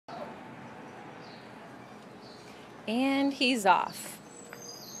And he's off.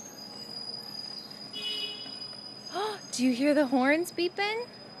 Do you hear the horns beeping?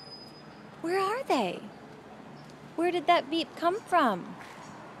 Where are they? Where did that beep come from?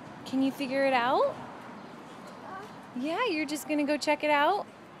 Can you figure it out? Yeah, you're just gonna go check it out?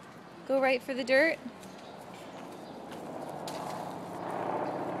 Go right for the dirt?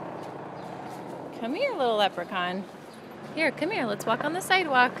 Come here, little leprechaun. Here, come here, let's walk on the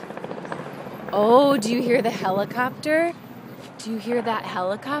sidewalk. Oh, do you hear the helicopter? Do you hear that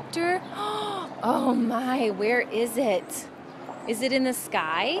helicopter? Oh my, where is it? Is it in the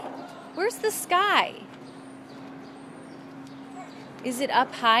sky? Where's the sky? Is it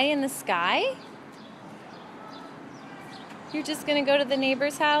up high in the sky? You're just gonna go to the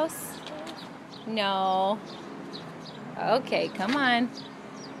neighbor's house? No. Okay, come on.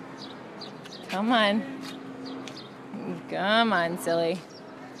 Come on. Come on, silly.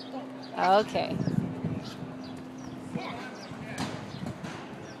 Okay.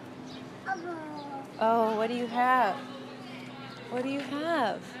 Oh, what do you have? What do you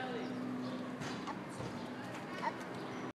have?